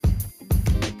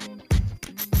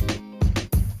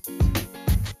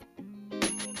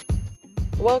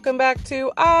Welcome back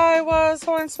to I Was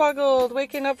Hornswoggled,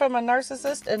 waking up from a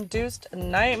narcissist-induced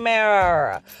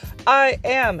nightmare. I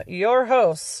am your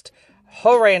host,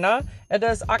 Horena. It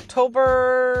is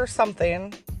October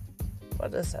something.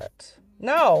 What is it?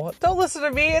 No, don't listen to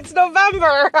me. It's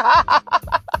November.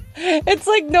 It's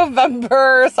like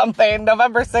November something.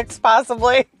 November 6th,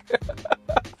 possibly.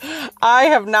 I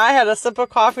have not had a sip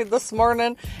of coffee this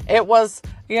morning. It was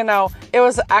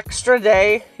extra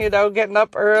day, getting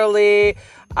up early.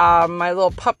 My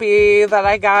little puppy that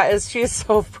I got she's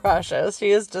so precious. She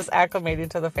is just acclimating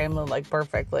to the family like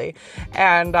perfectly.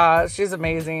 And, she's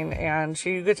amazing. And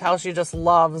you could tell she just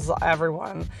loves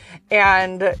everyone.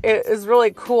 And it is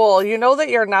really cool. You know that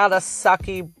you're not a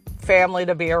sucky family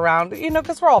to be around,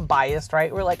 because we're all biased,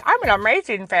 right? We're like, I'm an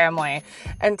amazing family,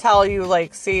 until you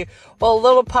see, a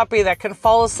little puppy that can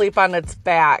fall asleep on its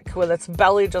back with its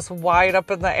belly just wide up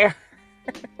in the air.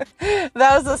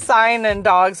 That is a sign in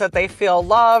dogs that they feel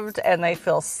loved and they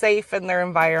feel safe in their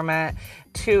environment.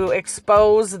 To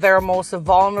expose their most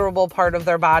vulnerable part of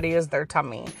their body is their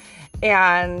tummy.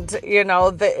 And,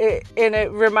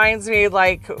 it reminds me,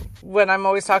 when I'm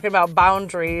always talking about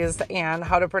boundaries and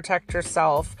how to protect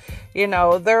yourself,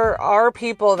 there are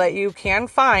people that you can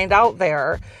find out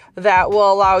there that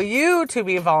will allow you to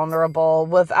be vulnerable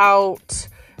without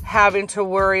having to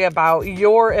worry about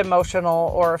your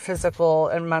emotional or physical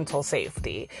and mental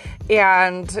safety.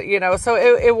 And, so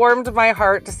it warmed my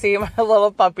heart to see my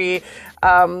little puppy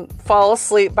fall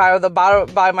asleep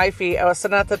by my feet. I was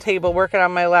sitting at the table working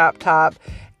on my laptop,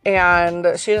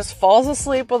 and she just falls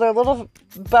asleep with her little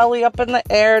belly up in the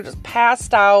air, just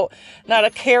passed out, not a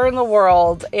care in the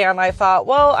world. And I thought,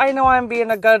 I know I'm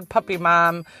being a good puppy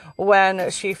mom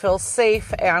when she feels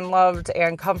safe and loved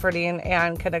and comforting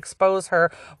and can expose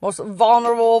her most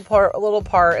vulnerable little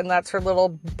part, and that's her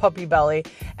little puppy belly.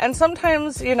 And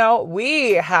sometimes,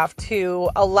 we have to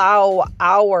allow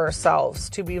ourselves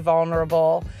to be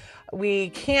vulnerable. We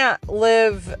can't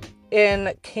live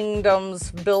in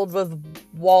kingdoms built with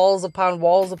walls upon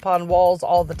walls upon walls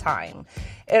all the time.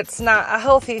 It's not a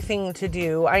healthy thing to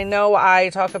do. I know I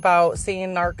talk about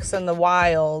seeing narcs in the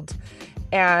wild,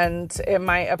 and it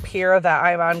might appear that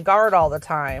I'm on guard all the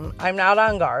time. I'm not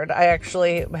on guard. I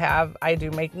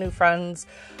do make new friends.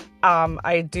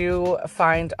 I do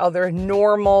find other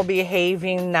normal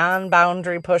behaving,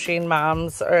 non-boundary pushing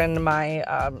moms in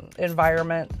my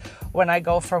environment when I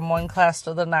go from one class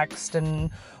to the next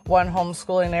and one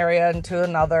homeschooling area into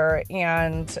another.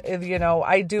 And,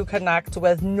 I do connect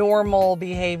with normal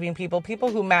behaving people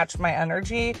who match my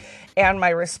energy and my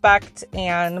respect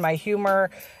and my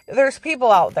humor. There's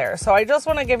people out there. So I just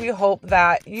want to give you hope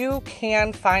that you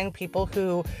can find people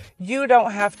who you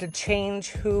don't have to change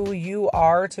who you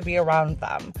are to be around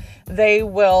them. They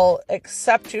will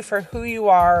accept you for who you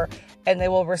are, and they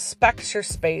will respect your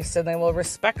space, and they will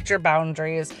respect your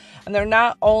boundaries. And they're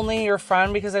not only your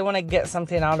friend because they want to get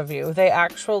something out of you. They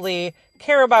actually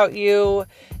care about you,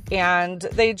 and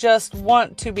they just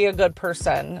want to be a good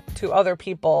person to other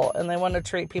people, and they want to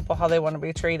treat people how they want to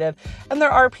be treated. And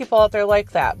there are people out there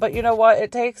like that. But you know what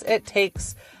it takes? It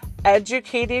takes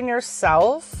educating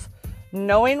yourself,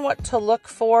 knowing what to look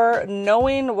for,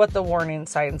 knowing what the warning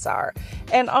signs are,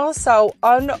 and also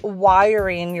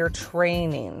unwiring your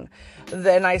training.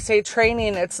 Then I say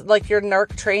training, it's like your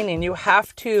NERC training. You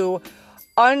have to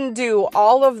undo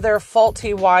all of their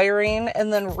faulty wiring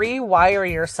and then rewire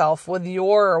yourself with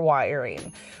your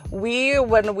wiring.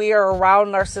 When we are around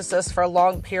narcissists for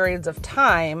long periods of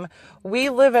time, we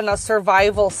live in a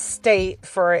survival state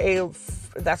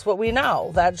that's what we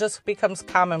know. That just becomes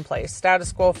commonplace,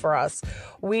 status quo for us.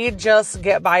 We just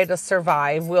get by to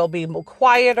survive. We'll be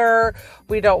quieter.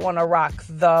 We don't want to rock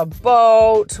the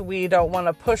boat. We don't want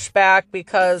to push back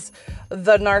because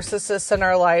the narcissists in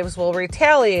our lives will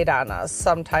retaliate on us,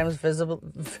 sometimes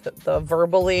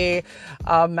verbally,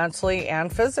 mentally,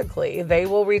 and physically. They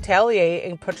will retaliate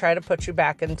and try to put you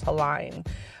back into line.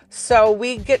 So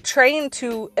we get trained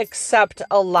to accept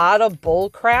a lot of bull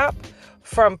crap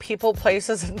from people,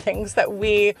 places, and things that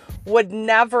we would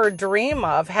never dream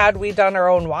of had we done our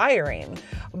own wiring.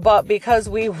 But because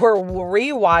we were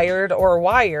rewired or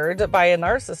wired by a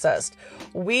narcissist,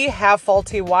 we have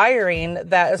faulty wiring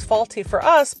that is faulty for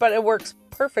us, but it works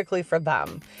perfectly for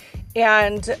them.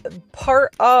 And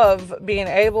part of being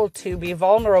able to be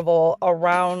vulnerable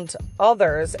around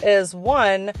others is,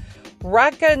 one,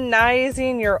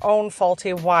 recognizing your own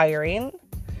faulty wiring,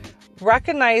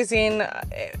 recognizing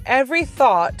every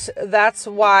thought. That's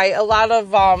why a lot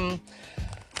of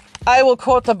I will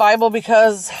quote the Bible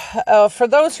because for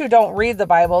those who don't read the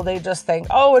Bible, they just think,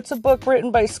 oh, it's a book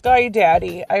written by Sky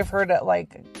Daddy. I've heard it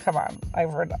come on.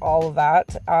 I've heard all of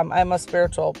that. I'm a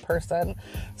spiritual person,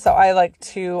 so I like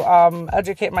to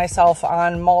educate myself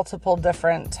on multiple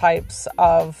different types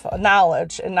of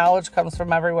knowledge, and knowledge comes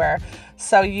from everywhere.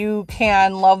 So you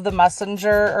can love the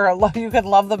messenger, or you can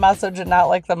love the message and not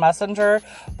like the messenger,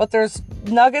 but there's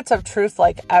nuggets of truth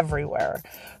everywhere.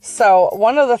 So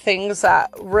one of the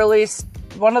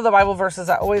Bible verses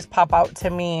that always pop out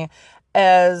to me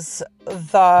is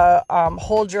the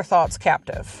hold your thoughts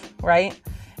captive, right?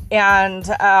 And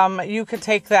you could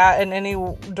take that in any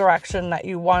direction that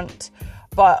you want,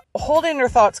 but holding your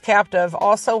thoughts captive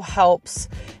also helps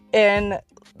in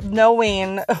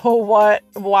knowing what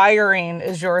wiring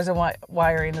is yours and what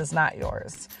wiring is not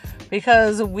yours.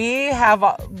 Because we have,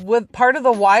 with part of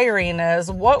the wiring is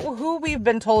who we've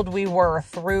been told we were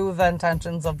through the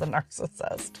intentions of the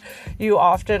narcissist. You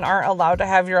often aren't allowed to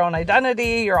have your own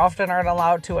identity. You often aren't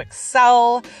allowed to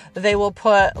excel. They will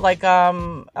put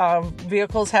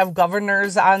vehicles have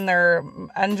governors on their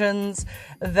engines.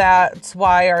 That's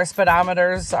why our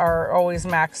speedometers are always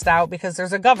maxed out, because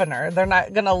there's a governor. They're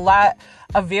not going to let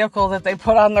a vehicle that they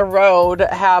put on the road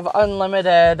have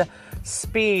unlimited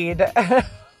speed.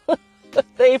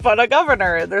 They put a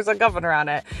governor. There's a governor on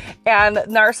it. And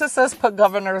narcissists put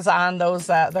governors on those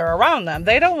that they're around them.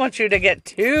 They don't want you to get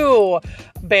too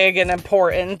big and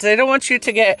important. They don't want you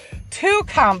to get too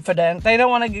confident. They don't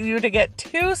want you to get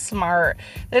too smart.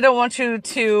 They don't want you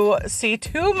to see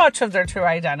too much of their true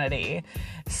identity.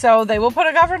 So they will put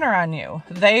a governor on you.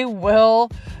 They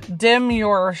will dim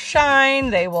your shine.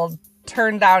 They will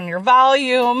turn down your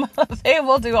volume. They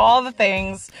will do all the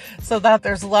things so that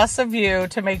there's less of you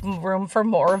to make room for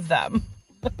more of them.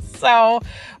 So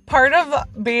part of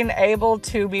being able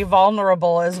to be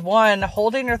vulnerable is, one,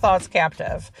 holding your thoughts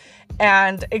captive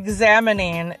and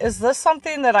examining, is this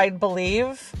something that I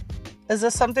believe? Is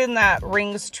this something that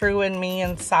rings true in me,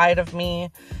 inside of me?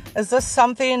 Is this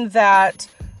something that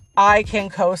I can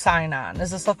co-sign on?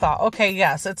 Is this a thought? Okay,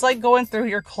 yes. It's like going through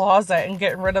your closet and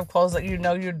getting rid of clothes that you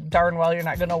know you darn well you're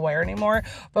not going to wear anymore,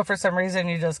 but for some reason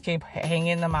you just keep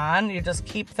hanging them on. You just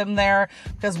keep them there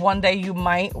because one day you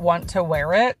might want to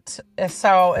wear it.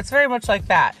 So it's very much like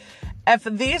that. If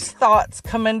these thoughts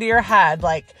come into your head,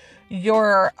 like,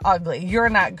 you're ugly, you're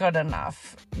not good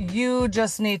enough, you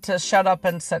just need to shut up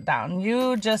and sit down,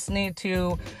 you just need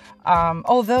to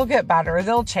they'll get better,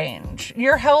 they'll change,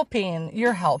 you're helping,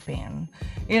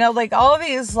 all of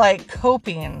these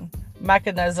coping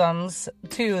mechanisms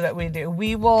too that we do.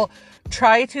 We will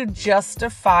try to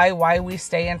justify why we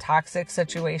stay in toxic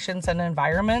situations and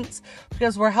environments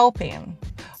because we're helping.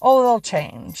 Oh, they'll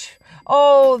change.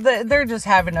 Oh, they're just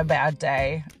having a bad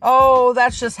day. Oh,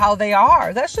 that's just how they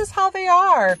are.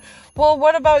 Well,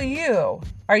 what about you?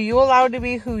 Are you allowed to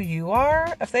be who you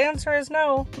are? If the answer is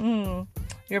no,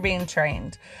 you're being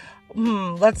trained.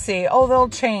 Let's see. Oh, they'll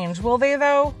change. Will they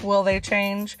though? Will they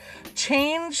change?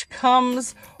 Change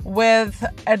comes with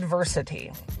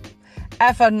adversity.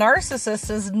 If a narcissist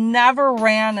has never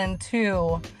ran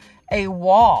into a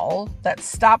wall that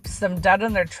stops them dead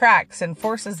in their tracks and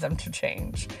forces them to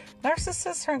change,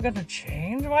 narcissists aren't going to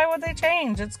change. Why would they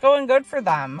change? It's going good for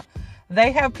them.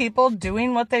 They have people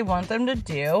doing what they want them to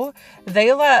do.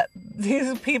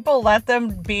 These people let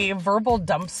them be verbal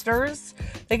dumpsters.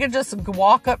 They could just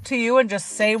walk up to you and just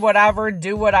say whatever,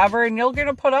 do whatever, and you're going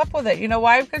to put up with it. You know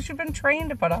why? Because you've been trained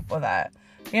to put up with it.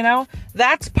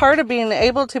 That's part of being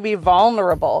able to be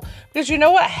vulnerable. Because you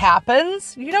know what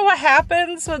happens? You know what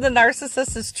happens when the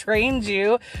narcissist has trained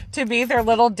you to be their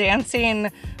little dancing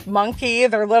monkey,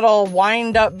 their little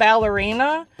wind-up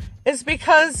ballerina? Is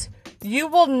because you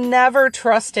will never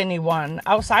trust anyone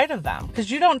outside of them because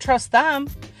you don't trust them.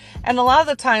 And a lot of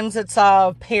the times it's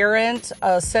a parent,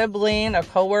 a sibling, a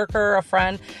coworker, a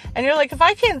friend. And you're like, if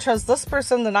I can't trust this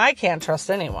person, then I can't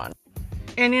trust anyone.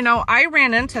 And, I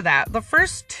ran into that. The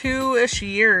first 2-ish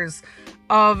years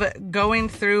of going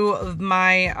through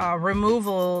my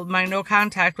removal, my no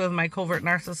contact with my covert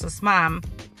narcissist mom,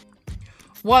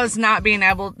 was not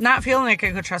feeling like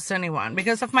I could trust anyone.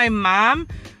 Because if my mom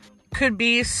could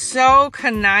be so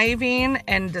conniving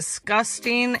and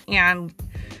disgusting and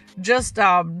just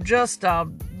a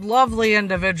lovely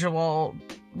individual,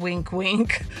 wink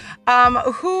wink,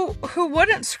 who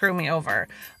wouldn't screw me over?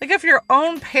 Like, if your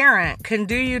own parent can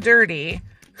do you dirty,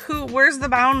 where's the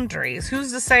boundaries?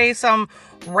 Who's to say some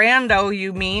rando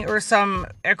you meet or some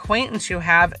acquaintance you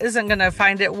have isn't going to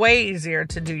find it way easier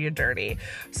to do you dirty?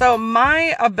 So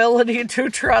my ability to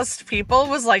trust people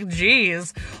was like,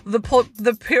 geez, the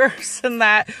person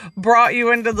that brought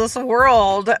you into this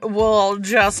world will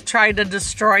just try to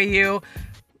destroy you.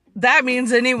 That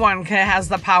means anyone has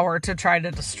the power to try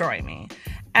to destroy me.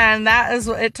 And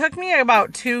it took me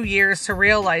about 2 years to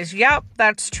realize, yep,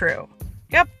 that's true.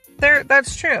 Yep,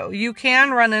 that's true. You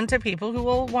can run into people who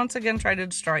will once again try to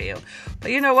destroy you.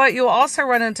 But you know what? You'll also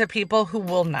run into people who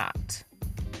will not.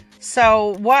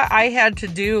 So what I had to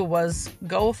do was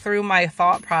go through my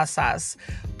thought process,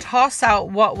 toss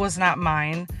out what was not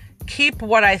mine, keep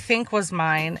what I think was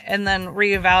mine, and then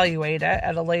reevaluate it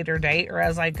at a later date or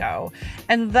as I go,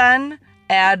 and then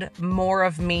add more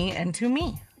of me into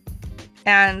me.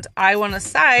 And I want to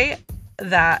say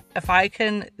that if I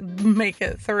can make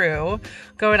it through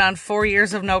going on 4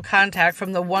 years of no contact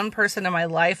from the one person in my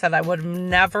life that I would have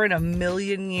never in a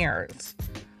million years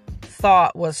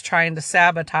thought was trying to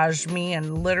sabotage me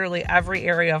in literally every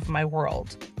area of my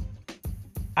world,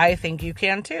 I think you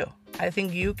can too. I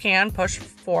think you can push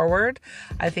forward.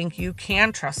 I think you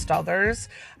can trust others.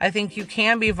 I think you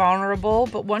can be vulnerable,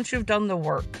 but once you've done the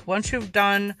work, once you've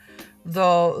done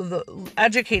the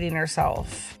educating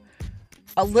yourself,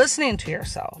 listening to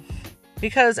yourself,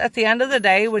 because at the end of the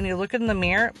day, when you look in the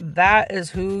mirror, that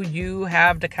is who you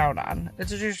have to count on.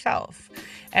 It's yourself.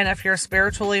 And if you're a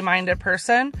spiritually minded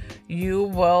person, you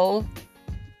will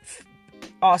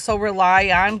also rely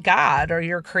on God or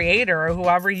your creator or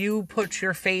whoever you put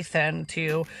your faith in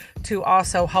to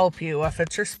also help you. If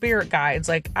it's your spirit guides,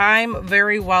 like I'm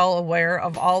very well aware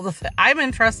of all I'm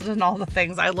interested in all the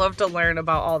things. I love to learn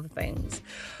about all the things.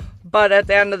 But at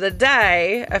the end of the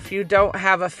day, if you don't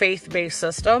have a faith-based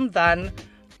system, then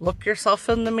look yourself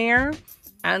in the mirror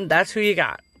and that's who you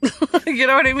got. You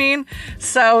know what I mean?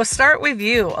 So start with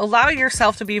you. Allow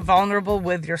yourself to be vulnerable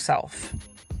with yourself.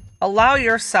 Allow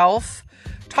yourself,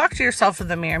 talk to yourself in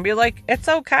the mirror and be like, it's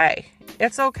okay.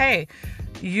 It's okay.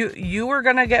 You are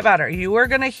going to get better. You are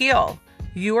going to heal.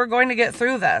 You are going to get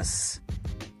through this.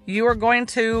 You are going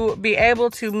to be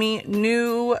able to meet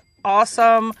new,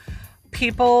 awesome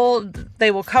people.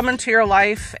 They will come into your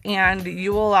life and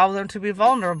you will allow them to be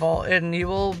vulnerable and you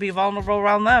will be vulnerable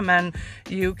around them and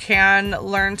you can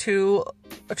learn to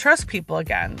trust people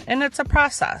again. And it's a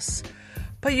process,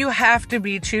 but you have to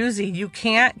be choosy. You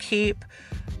can't keep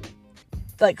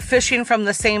like fishing from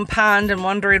the same pond and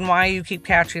wondering why you keep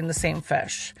catching the same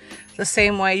fish. The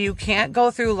same way you can't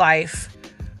go through life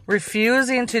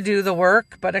refusing to do the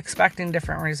work, but expecting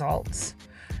different results.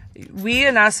 We,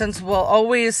 in essence, will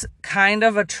always kind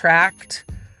of attract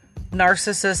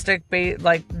narcissistic,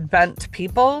 bent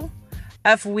people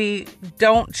if we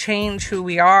don't change who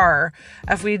we are,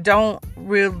 if we don't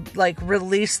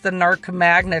release the narc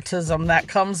magnetism that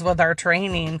comes with our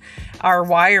training, our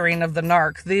wiring of the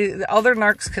narc. The other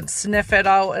narcs could sniff it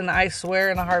out, and I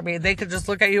swear in a heartbeat, they could just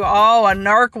look at you, oh, a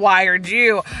narc wired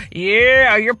you.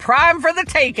 Yeah, you're prime for the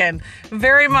taking.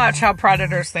 Very much how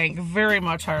predators think, very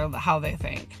much how they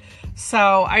think.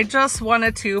 So I just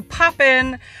wanted to pop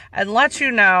in and let you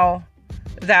know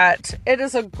that it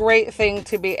is a great thing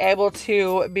to be able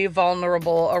to be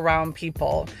vulnerable around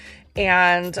people.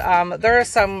 And there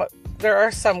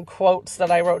are some quotes that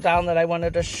I wrote down that I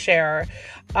wanted to share.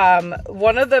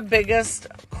 One of the biggest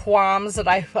qualms that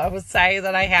I would say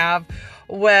that I have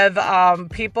with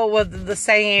people with the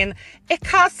saying, it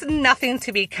costs nothing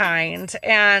to be kind.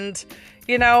 And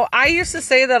you know, I used to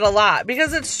say that a lot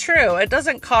because it's true. It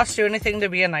doesn't cost you anything to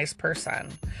be a nice person.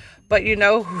 But you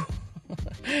know,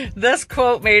 this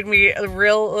quote made me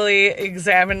really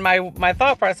examine my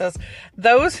thought process.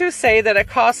 Those who say that it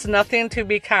costs nothing to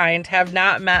be kind have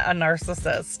not met a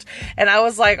narcissist. And I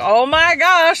was like, oh my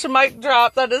gosh, mic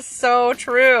drop. That is so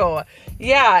true.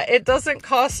 Yeah, it doesn't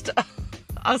cost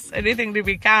us anything to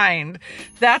be kind.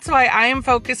 That's why I am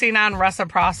focusing on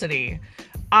reciprocity.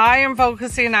 I am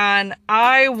focusing on,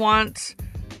 I want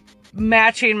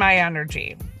matching my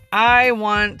energy.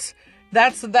 That's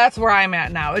where I'm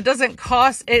at now. It doesn't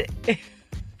cost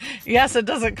yes, it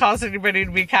doesn't cost anybody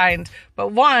to be kind.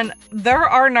 But one, there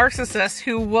are narcissists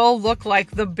who will look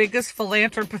like the biggest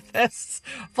philanthropists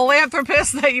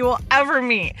that you will ever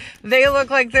meet. They look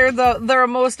like they're a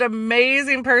most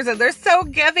amazing person. They're so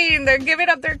giving. They're giving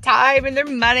up their time and their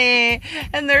money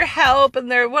and their help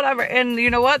and their whatever. And you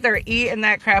know what? They're eating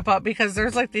that crap up because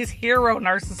there's like these hero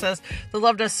narcissists that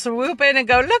love to swoop in and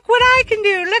go, look what I can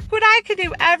do. Look what I can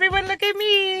do. Everyone look at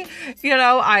me. You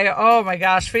know, oh my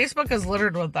gosh, Facebook is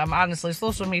littered with them. honestly,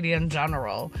 social media in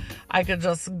general. I could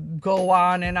just go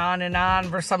on and on and on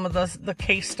for some of the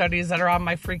case studies that are on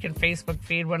my freaking Facebook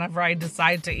feed whenever I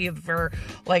decide to either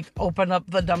like open up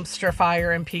the dumpster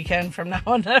fire and peek in from now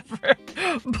and ever.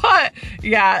 But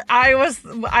yeah, I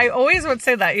always would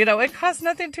say that, it costs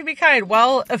nothing to be kind.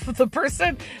 Well, if the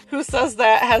person who says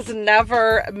that has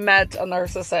never met a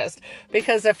narcissist,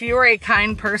 because if you are a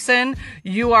kind person,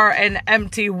 you are an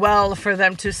empty well for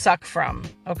them to suck from.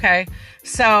 Okay.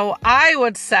 So I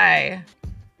would say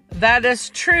that is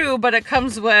true, but it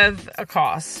comes with a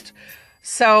cost.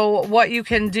 So what you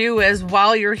can do is,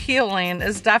 while you're healing,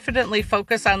 is definitely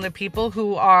focus on the people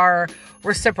who are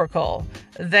reciprocal.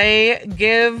 They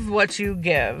give what you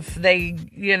give. They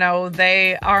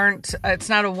aren't, it's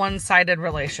not a one-sided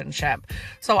relationship.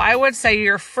 So I would say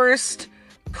your first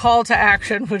call to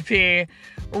action would be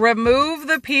remove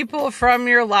the people from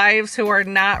your lives who are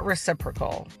not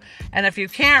reciprocal. And if you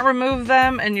can't remove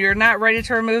them and you're not ready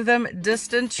to remove them,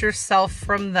 distance yourself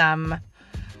from them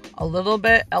a little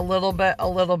bit,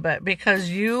 because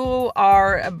you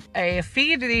are a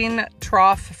feeding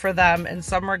trough for them in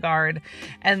some regard,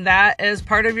 and that is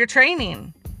part of your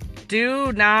training.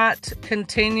 Do not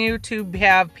continue to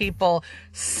have people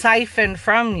siphon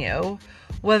from you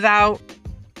without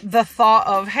the thought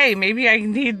of, hey, maybe I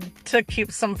need to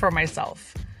keep some for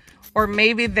myself. Or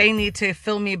maybe they need to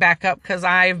fill me back up because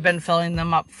I've been filling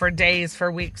them up for days,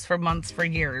 for weeks, for months, for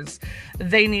years.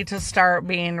 They need to start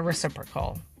being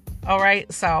reciprocal. All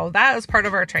right. So that is part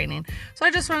of our training. So I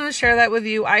just wanted to share that with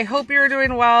you. I hope you're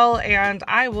doing well, and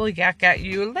I will yak at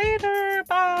you later.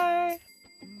 Bye.